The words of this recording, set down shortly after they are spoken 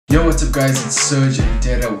Yo, what's up guys, it's SerGe and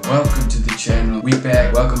Terra. Welcome to the channel. We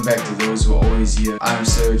back. Welcome back to those who are always here. I'm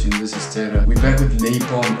SerGe and this is Terra. We back with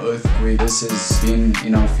NaPoM Earthquake. This has been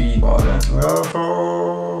in our feed for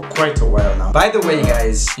quite a while now. By the way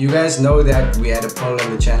guys, you guys know that we had a poll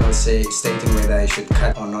on the channel stating whether I should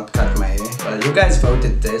cut or not cut my hair. Well, you guys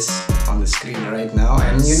voted this on the screen right now,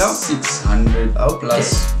 and you know, 600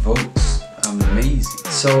 plus votes.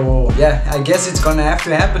 Amazing. So yeah, I guess it's gonna have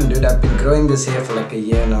to happen, dude. I've been growing this hair for like a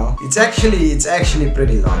year now. It's actually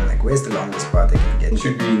pretty long. Like, where's the longest part I can get? It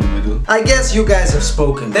should be in the middle. I guess you guys have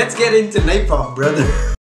spoken. Let's get into NaPoM, brother.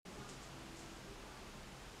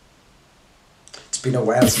 It's been a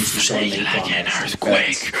while since we saw NaPoM. Shake it like an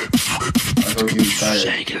earthquake. I hope you're tired.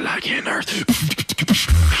 Shake it like an earthquake.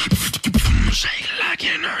 Shake it like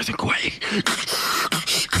an earthquake.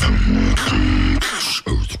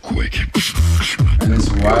 Earthquake. And it's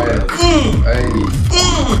wild. Hey.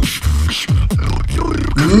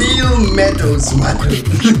 Neil Meadows, man.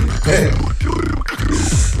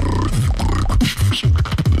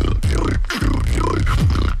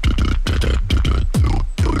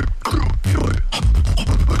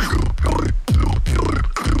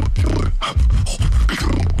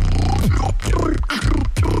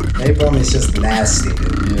 NaPoM is just nasty,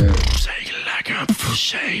 dude. Yeah. Shake it like a,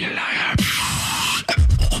 shake it like a.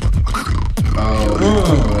 Oh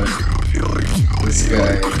my god. This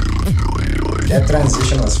guy. That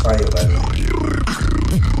transition was fire, by the way.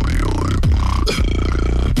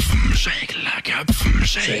 Shake it like a,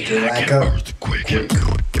 shake it like a earthquake.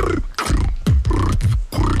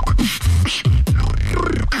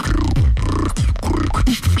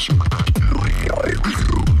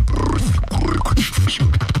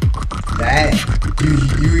 Dang.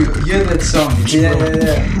 You hear that song? Yeah.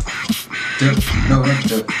 No, not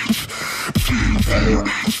the other one.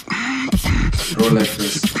 Roll like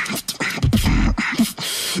this.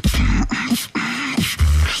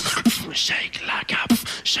 Shake like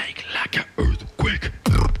a earthquake.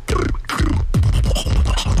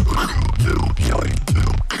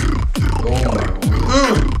 Oh my god.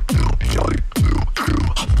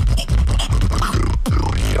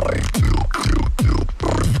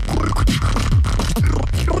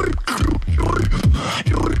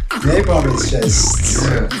 NaPoM is just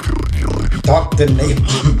Dr.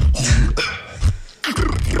 NaPoM.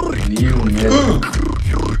 New metal.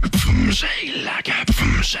 Shake it like a,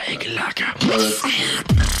 shake it like a.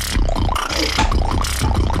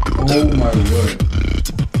 Oh my word.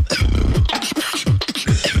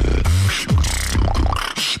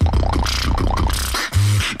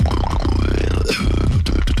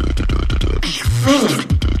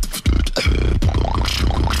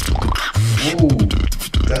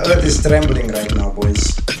 The earth is trembling right now,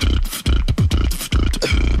 boys.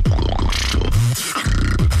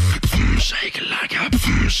 Shake it like a,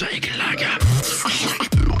 shake it like a.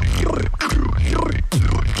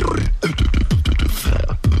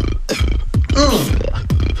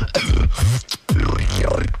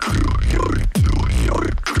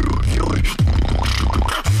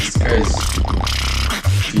 This guy's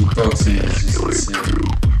beatboxing is just insane.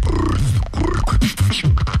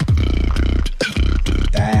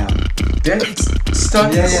 Damn. That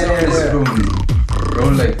starting is from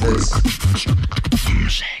roll like this.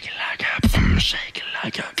 Shake it like a, shake it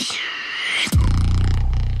like a.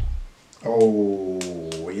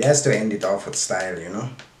 Oh, he has to end it off with style, you know?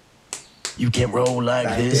 You can roll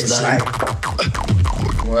like this, like.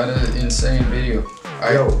 What an insane video.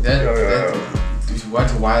 What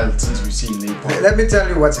a wild since we've seen NaPoM. Let me tell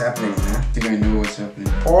you what's happening, man. I think I know what's happening.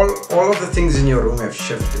 All of the things in your room have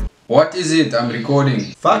shifted. What is it? I'm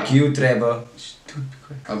recording. Fuck you, Trevor.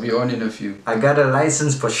 I'll be on in a few. I got a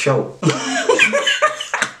license for show. When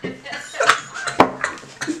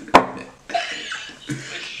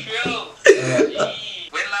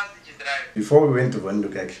last did you drive? Before we went to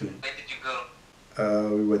Windhoek, actually. Where did you go?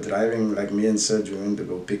 We were driving, like me and SerGe, we went to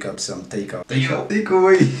go pick up some takeout. Take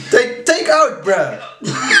away. Take out, bruh!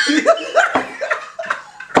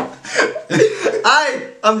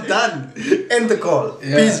 I'm done. End the call.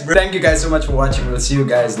 Yeah. Peace, bro. Thank you guys so much for watching. We'll see you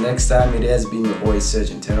guys next time. It has been your boy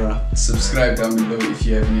SerGe and Terra. Subscribe down below if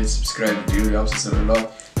you haven't yet subscribed. It really helps us a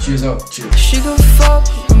lot. Cheers out. Cheers. She could fuck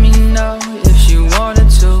with me now if she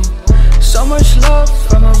wanted to. So much love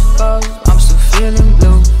from above, I'm still feeling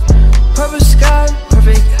blue. Purple sky,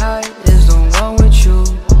 perfect height is